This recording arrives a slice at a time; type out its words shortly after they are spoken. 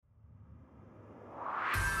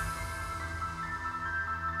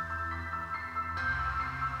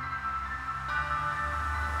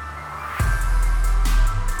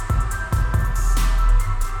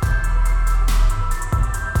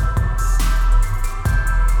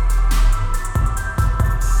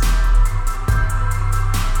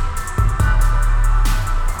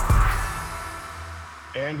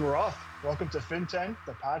Welcome to FinTen,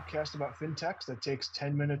 the podcast about fintechs that takes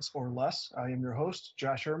 10 minutes or less. I am your host,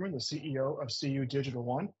 Josh Herman, the CEO of CU Digital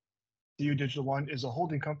One. CU Digital One is a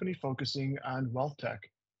holding company focusing on wealth tech.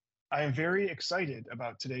 I am very excited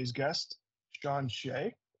about today's guest,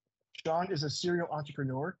 Hseih. Sean is a serial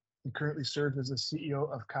entrepreneur and currently serves as the CEO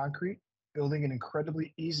of Concreit, building an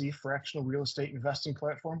incredibly easy fractional real estate investing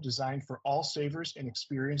platform designed for all savers and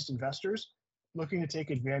experienced investors looking to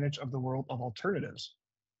take advantage of the world of alternatives.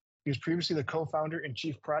 He was previously the co-founder and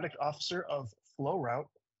chief product officer of FlowRoute,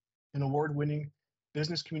 an award-winning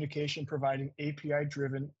business communication providing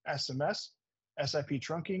API-driven SMS, SIP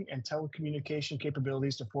trunking, and telecommunication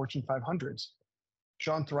capabilities to Fortune 500s.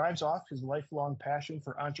 Sean thrives off his lifelong passion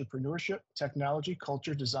for entrepreneurship, technology,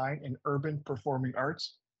 culture, design, and urban performing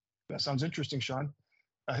arts. That sounds interesting, Sean.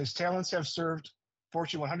 His talents have served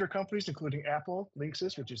Fortune 100 companies, including Apple,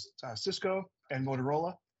 Linksys, which is Cisco, and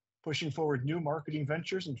Motorola, pushing forward new marketing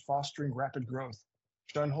ventures and fostering rapid growth.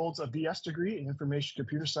 Sean holds a BS degree in information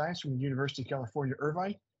computer science from the University of California,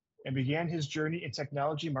 Irvine, and began his journey in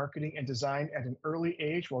technology, marketing, and design at an early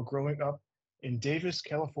age while growing up in Davis,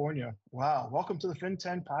 California. Wow. Welcome to the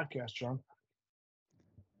FinTen podcast, Sean.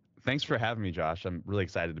 Thanks for having me, Josh. I'm really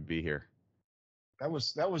excited to be here. That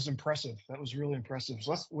was impressive. That was really impressive.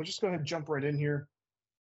 So we'll just go ahead and jump right in here.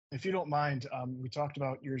 If you don't mind, we talked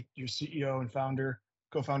about your CEO and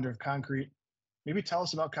co-founder of Concreit. Maybe tell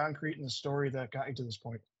us about Concreit and the story that got you to this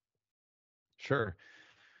point. Sure.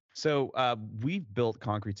 So we built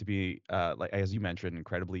Concreit to be, like as you mentioned,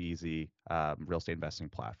 incredibly easy real estate investing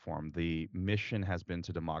platform. The mission has been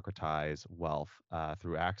to democratize wealth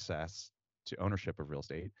through access to ownership of real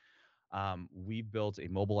estate. We built a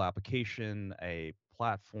mobile application, a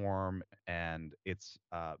platform, and it's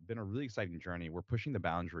been a really exciting journey. We're pushing the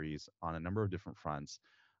boundaries on a number of different fronts.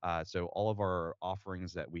 So all of our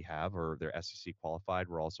offerings that we have they're SEC qualified.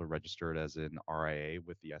 We're also registered as an RIA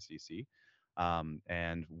with the SEC.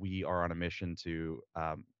 And we are on a mission to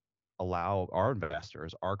allow our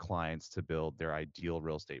investors, our clients, to build their ideal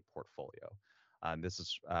real estate portfolio. This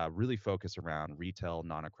is really focused around retail,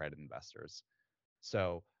 non-accredited investors.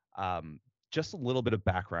 So just a little bit of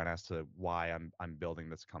background as to why I'm building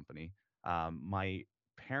this company. My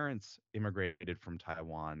parents immigrated from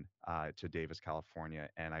Taiwan to Davis, California,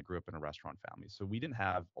 and I grew up in a restaurant family. So we didn't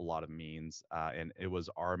have a lot of means, and it was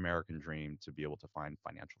our American dream to be able to find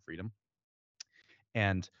financial freedom.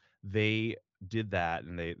 And they did that,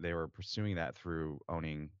 and they were pursuing that through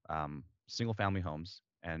owning single family homes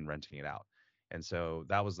and renting it out. And so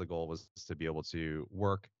that was the goal, was to be able to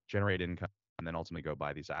work, generate income, and then ultimately go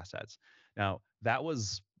buy these assets. Now, that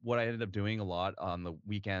was what I ended up doing a lot on the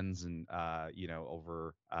weekends and,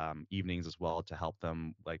 over evenings as well, to help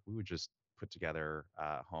them. Like, we would just put together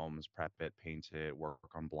homes, prep it, paint it, work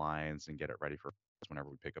on blinds, and get it ready for whenever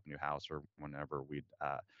we pick up a new house or whenever we'd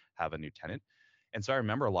have a new tenant. And so I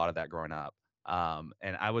remember a lot of that growing up.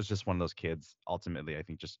 And I was just one of those kids, ultimately, I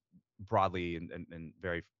think, just broadly and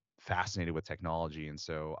very fascinated with technology. And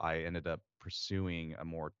so I ended up pursuing a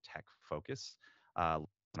more tech focus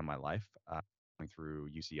in my life, going through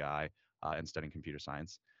UCI and studying computer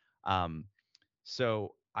science.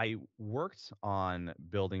 So I worked on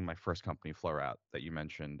building my first company, FlowRoute, that you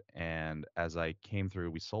mentioned. And as I came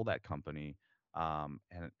through, we sold that company.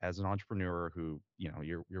 And as an entrepreneur who,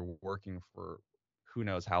 you're working for who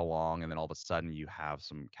knows how long, and then all of a sudden you have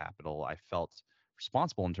some capital, I felt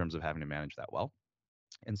responsible in terms of having to manage that well.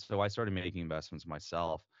 And so I started making investments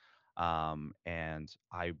myself. And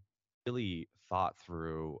I really thought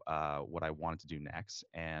through what I wanted to do next.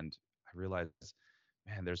 And I realized,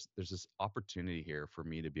 man, there's this opportunity here for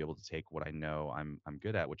me to be able to take what I know I'm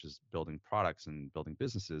good at, which is building products and building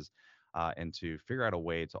businesses, and to figure out a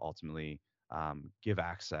way to ultimately give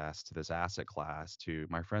access to this asset class to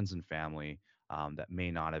my friends and family that may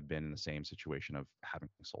not have been in the same situation of having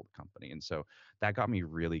sold a company. And so that got me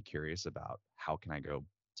really curious about how can I go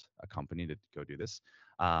a company to go do this.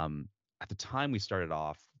 At the time, we started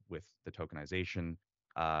off with the tokenization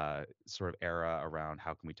sort of era around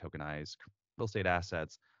how can we tokenize real estate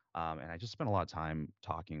assets. And I just spent a lot of time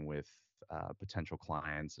talking with potential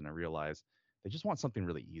clients, and I realized they just want something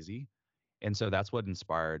really easy. And so that's what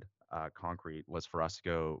inspired Concreit, was for us to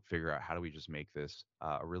go figure out how do we just make this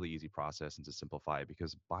a really easy process and to simplify it,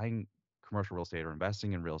 because buying commercial real estate or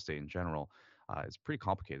investing in real estate in general is pretty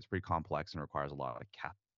complicated. It's pretty complex and requires a lot of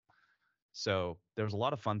capital. So there's a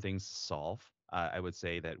lot of fun things to solve. I would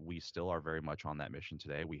say that we still are very much on that mission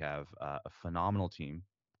today. We have a phenomenal team,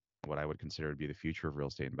 what I would consider to be the future of real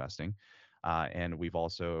estate investing. And we've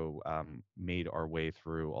also made our way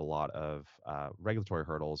through a lot of regulatory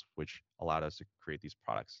hurdles, which allowed us to create these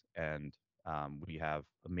products. And We have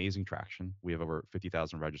amazing traction. We have over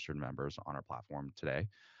 50,000 registered members on our platform today.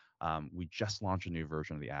 We just launched a new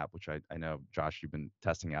version of the app, which I know, Josh, you've been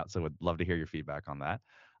testing out. So would love to hear your feedback on that.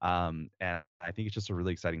 And I think it's just a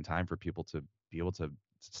really exciting time for people to be able to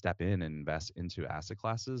step in and invest into asset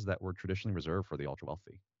classes that were traditionally reserved for the ultra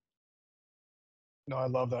wealthy. No, I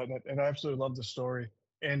love that, and I absolutely love the story.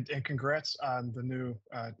 And congrats on the new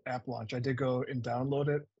app launch. I did go and download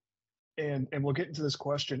it, and we'll get into this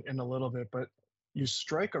question in a little bit, but you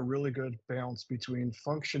strike a really good balance between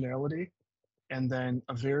functionality and then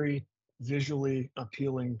a very visually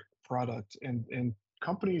appealing product. And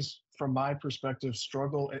companies, from my perspective,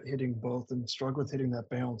 struggle at hitting both and struggle with hitting that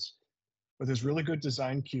balance. But there's really good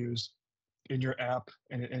design cues in your app,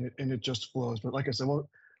 and it just flows. But like I said,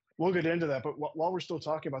 we'll get into that. But while we're still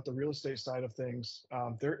talking about the real estate side of things,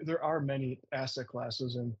 there are many asset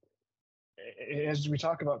classes, and as we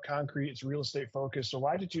talk about concrete, it's real estate focused. So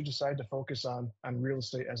why did you decide to focus on real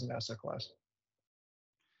estate as an asset class?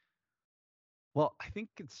 Well, I think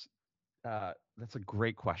that's a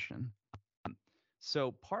great question.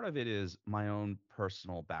 So part of it is my own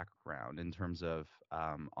personal background in terms of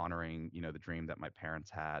honoring, the dream that my parents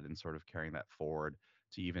had and sort of carrying that forward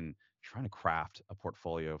to even trying to craft a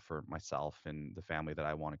portfolio for myself and the family that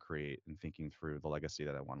I want to create and thinking through the legacy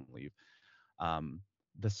that I want to leave. Um,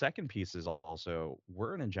 the second piece is also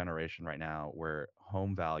we're in a generation right now where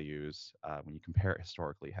home values, when you compare it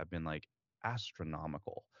historically, have been like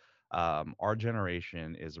astronomical. Our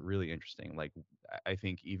generation is really interesting. Like I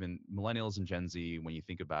think even millennials and Gen Z, when you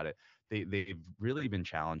think about it, they've really been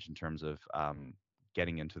challenged in terms of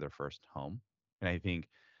getting into their first home, and I think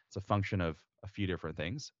it's a function of a few different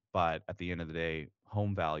things. But at the end of the day,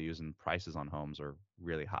 home values and prices on homes are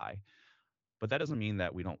really high. But that doesn't mean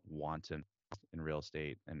that we don't want to invest in real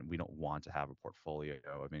estate and we don't want to have a portfolio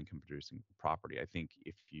of income producing property. I think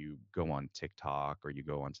if you go on TikTok or you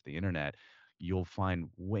go onto the internet, you'll find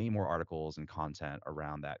way more articles and content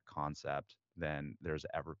around that concept than there's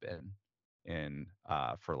ever been in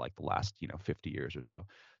for like the last 50 years or so.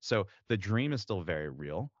 So the dream is still very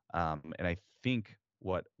real, and I think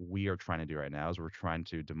what we are trying to do right now is we're trying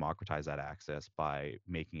to democratize that access by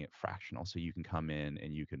making it fractional, so you can come in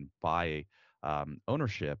and you can buy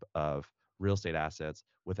ownership of real estate assets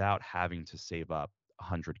without having to save up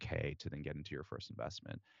 100K to then get into your first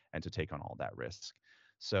investment and to take on all that risk.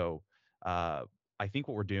 So uh, I think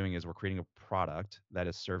what we're doing is we're creating a product that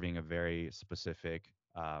is serving a very specific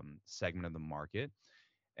segment of the market,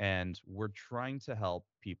 and we're trying to help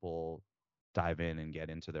people dive in and get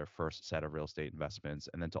into their first set of real estate investments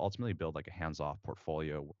and then to ultimately build like a hands-off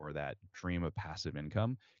portfolio where that dream of passive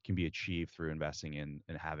income can be achieved through investing in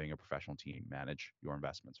and having a professional team manage your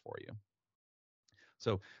investments for you.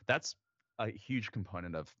 So that's a huge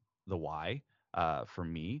component of the why for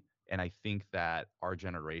me. And I think that our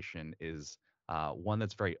generation is one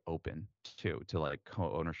that's very open to like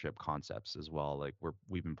co-ownership concepts as well. Like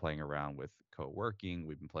we've been playing around with co-working,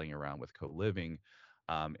 we've been playing around with co-living,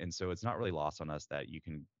 and so it's not really lost on us that you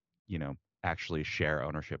can, actually share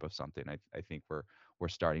ownership of something. I think we're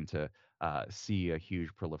starting to see a huge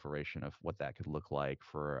proliferation of what that could look like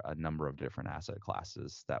for a number of different asset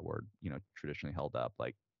classes that were, traditionally held up,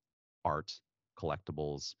 like art,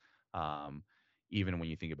 collectibles. Um, Even when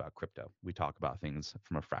you think about crypto, we talk about things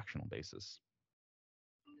from a fractional basis.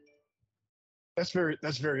 That's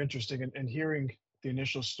very interesting, and hearing the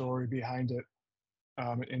initial story behind it,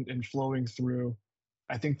 and flowing through,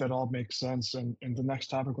 I think that all makes sense. And the next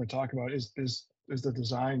topic we're talking about is the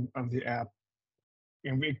design of the app,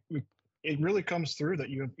 and it really comes through that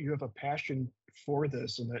you have a passion for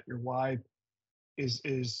this, and that your why is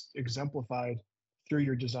exemplified through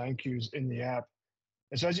your design cues in the app.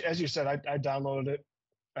 And so as you said, I downloaded it.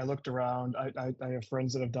 I looked around. I have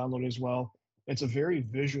friends that have downloaded as well. It's a very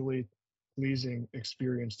visually pleasing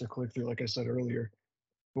experience to click through, like I said earlier.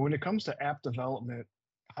 But when it comes to app development,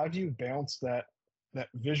 how do you balance that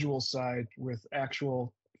visual side with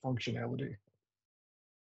actual functionality?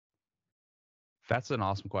 That's an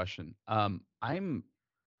awesome question. I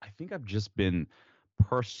think I've just been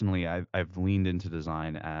personally, I've leaned into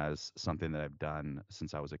design as something that I've done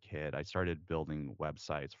since I was a kid. I started building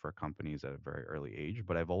websites for companies at a very early age,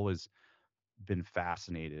 but I've always been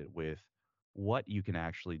fascinated with what you can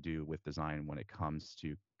actually do with design when it comes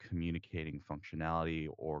to communicating functionality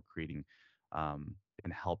or creating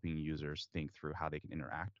and helping users think through how they can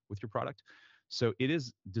interact with your product. So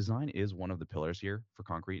design is one of the pillars here for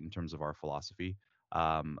Concrete in terms of our philosophy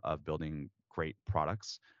of building great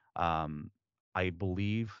products. Um, I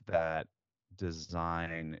believe that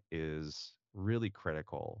design is really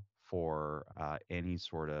critical for any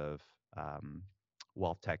sort of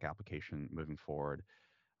wealth tech application moving forward,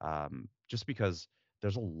 just because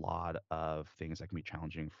there's a lot of things that can be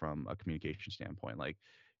challenging from a communication standpoint. Like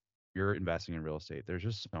you're investing in real estate, there's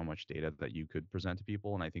just so much data that you could present to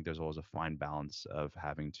people. And I think there's always a fine balance of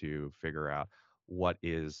having to figure out what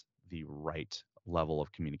is the right level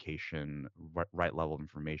of communication, right level of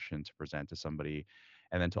information to present to somebody,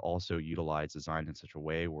 and then to also utilize design in such a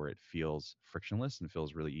way where it feels frictionless and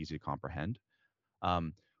feels really easy to comprehend.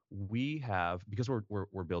 um, we have, because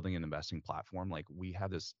we're building an investing platform, like we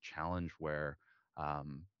have this challenge where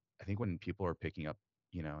um, I think when people are picking up,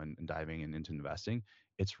 and diving into investing,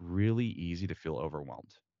 it's really easy to feel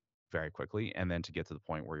overwhelmed very quickly, and then to get to the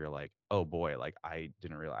point where you're like, oh boy, like I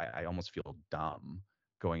didn't realize, I almost feel dumb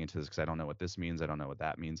going into this because I don't know what this means, I don't know what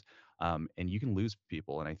that means, and you can lose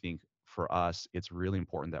people. And I think for us, it's really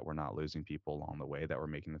important that we're not losing people along the way, that we're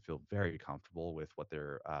making them feel very comfortable with what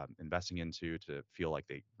they're investing into, to feel like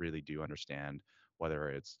they really do understand whether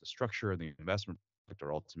it's the structure of the investment product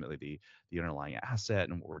or ultimately the underlying asset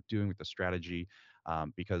and what we're doing with the strategy.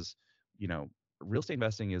 Because, you know, real estate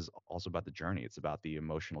investing is also about the journey. It's about the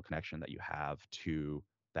emotional connection that you have to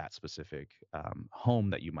that specific home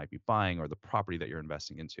that you might be buying or the property that you're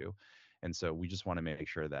investing into. And so we just want to make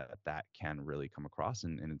sure that that can really come across,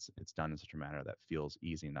 and it's done in such a manner that feels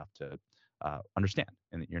easy enough to understand,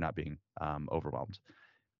 and that you're not being overwhelmed.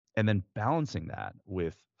 And then balancing that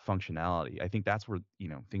with functionality, I think that's where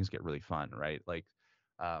things get really fun, right? Like,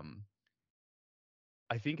 um,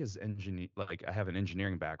 I think as engineer, like I have an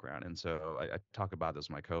engineering background, and so I talk about this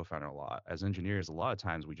with my co-founder a lot. As engineers, a lot of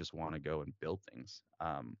times we just want to go and build things.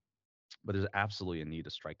 But there's absolutely a need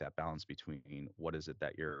to strike that balance between what is it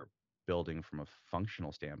that you're building from a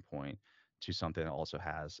functional standpoint to something that also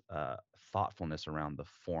has thoughtfulness around the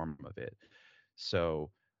form of it.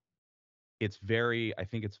 So I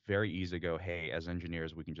think it's very easy to go, hey, as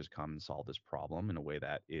engineers, we can just come and solve this problem in a way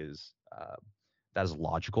that is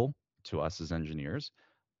logical to us as engineers.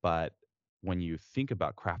 But when you think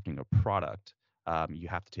about crafting a product, you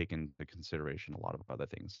have to take into consideration a lot of other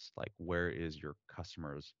things, like where is your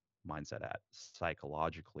customer's mindset at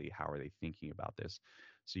psychologically? How are they thinking about this?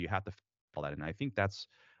 So you have to all that. And I think that's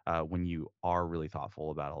when you are really thoughtful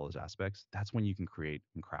about all those aspects, that's when you can create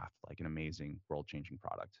and craft like an amazing world-changing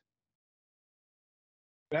product.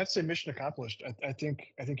 That's a mission accomplished. I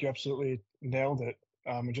think you absolutely nailed it.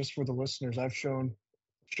 And just for the listeners, I've shown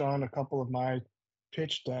Sean a couple of my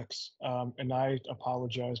pitch decks, and I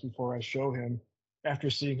apologize before I show him after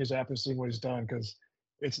seeing his app and seeing what he's done, because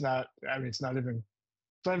it's not. I mean, it's not even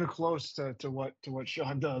close to what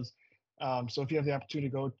Sean does. So if you have the opportunity,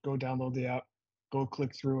 go download the app, go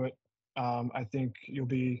click through it. I think you'll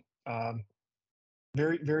be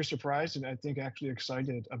very very surprised, and I think actually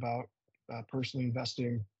excited about personally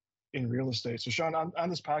investing in real estate. So Sean, on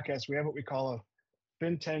this podcast, we have what we call a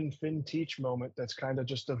FinTen FinTeach moment that's kind of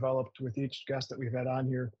just developed with each guest that we've had on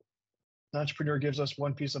here. An entrepreneur gives us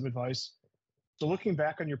one piece of advice. So looking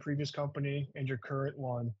back on your previous company and your current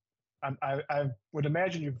one, I would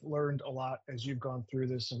imagine you've learned a lot as you've gone through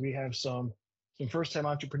this. And we have some first-time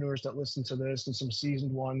entrepreneurs that listen to this and some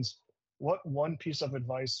seasoned ones. What one piece of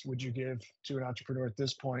advice would you give to an entrepreneur at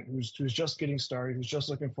this point who's just getting started, who's just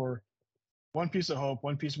looking for one piece of hope,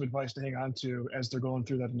 one piece of advice to hang on to as they're going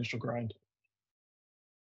through that initial grind?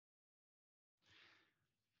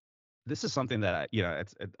 This is something that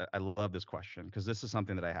I love this question because this is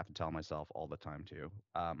something that I have to tell myself all the time too.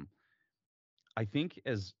 I think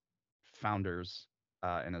as founders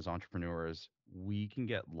and as entrepreneurs, we can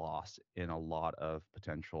get lost in a lot of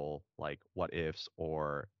potential like what ifs,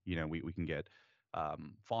 or we can get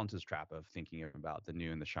fall into this trap of thinking about the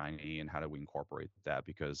new and the shiny and how do we incorporate that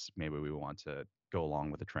because maybe we want to go along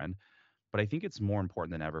with the trend. But I think it's more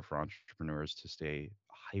important than ever for entrepreneurs to stay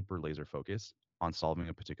hyper laser focused on solving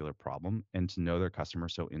a particular problem and to know their customer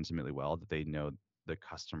so intimately well that they know the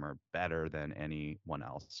customer better than anyone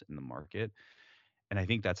else in the market. And I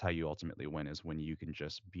think that's how you ultimately win, is when you can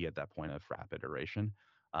just be at that point of rapid iteration,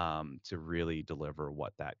 to really deliver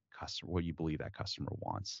what you believe that customer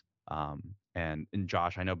wants. And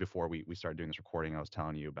Josh, I know before we started doing this recording, I was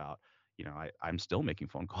telling you about, I'm still making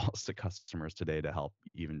phone calls to customers today to help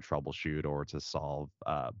even troubleshoot or to solve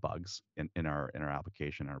bugs in our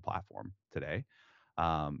application, our platform today.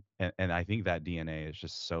 And I think that DNA is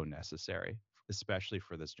just so necessary, especially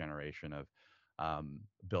for this generation of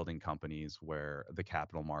building companies where the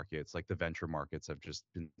capital markets, like the venture markets, have just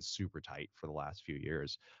been super tight for the last few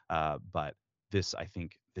years. But I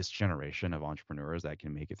think this generation of entrepreneurs that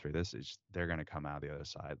can make it through this, they're going to come out the other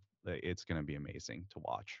side. It's going to be amazing to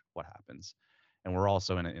watch what happens. And we're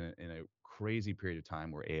also in a crazy period of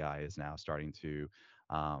time where AI is now starting to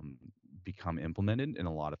become implemented in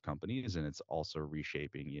a lot of companies, and it's also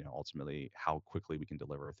reshaping, ultimately how quickly we can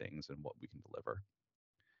deliver things and what we can deliver,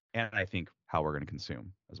 and I think how we're going to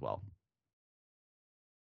consume as well.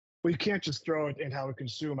 Well, you can't just throw it in how we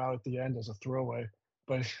consume out at the end as a throwaway.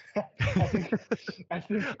 But I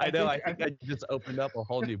think, I just opened up a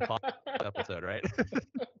whole new episode, right?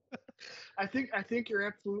 I think you're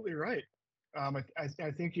absolutely right.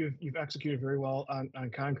 I think you've executed very well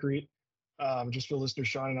on Concrete. Just for listeners,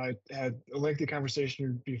 Sean and I had a lengthy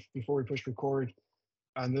conversation before we pushed record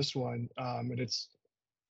on this one, and it's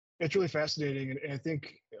really fascinating. And I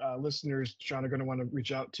think listeners, Sean, are going to want to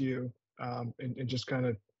reach out to you and just kind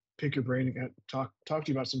of pick your brain and talk to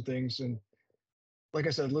you about some things. And like I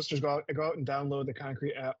said, listeners, go out and download the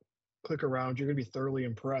Concrete app, click around. You're going to be thoroughly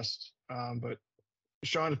impressed. But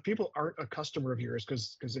Sean, if people aren't a customer of yours,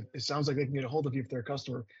 because it sounds like they can get a hold of you if they're a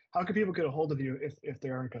customer, how can people get a hold of you if they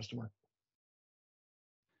aren't a customer?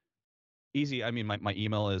 Easy. I mean, my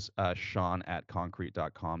email is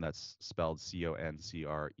sean@concreit.com. That's spelled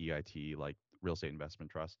CONCREIT, like real estate investment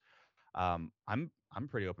trust. I'm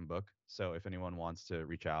pretty open book. So if anyone wants to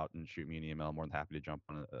reach out and shoot me an email, I'm more than happy to jump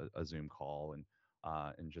on a Zoom call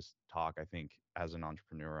and just talk. I think as an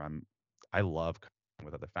entrepreneur, I love connecting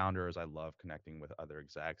with other founders. I love connecting with other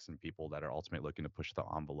execs and people that are ultimately looking to push the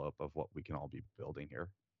envelope of what we can all be building here.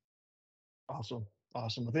 Awesome. Well,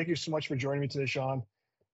 thank you so much for joining me today, Sean.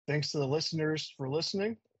 Thanks to the listeners for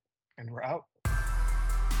listening, and we're out.